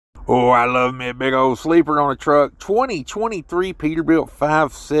Oh, I love me a big old sleeper on a truck. 2023 Peterbilt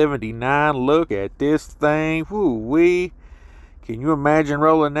 579. Look at this thing. Woo-wee. Can you imagine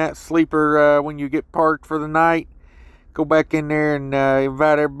rolling that sleeper when you get parked for the night? Go back in there and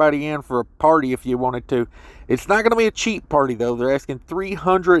invite everybody in for a party if you wanted to. It's not going to be a cheap party, though. They're asking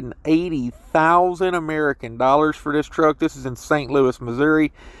 $380,000 American dollars for this truck. This is in St. Louis,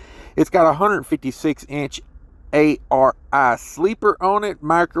 Missouri. It's got a 156-inch ARI sleeper on it,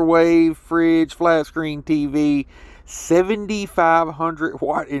 microwave, fridge, flat screen TV, 7,500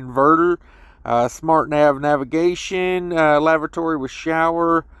 watt inverter, smart navigation, lavatory with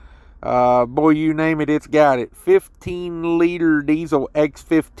shower. Boy, you name it, it's got it. 15-liter diesel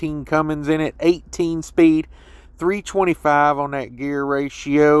X15 Cummins in it, 18 speed, 325 on that gear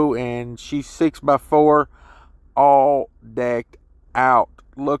ratio, and she's 6x4, all decked out.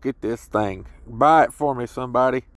 Look at this thing. Buy it for me, somebody.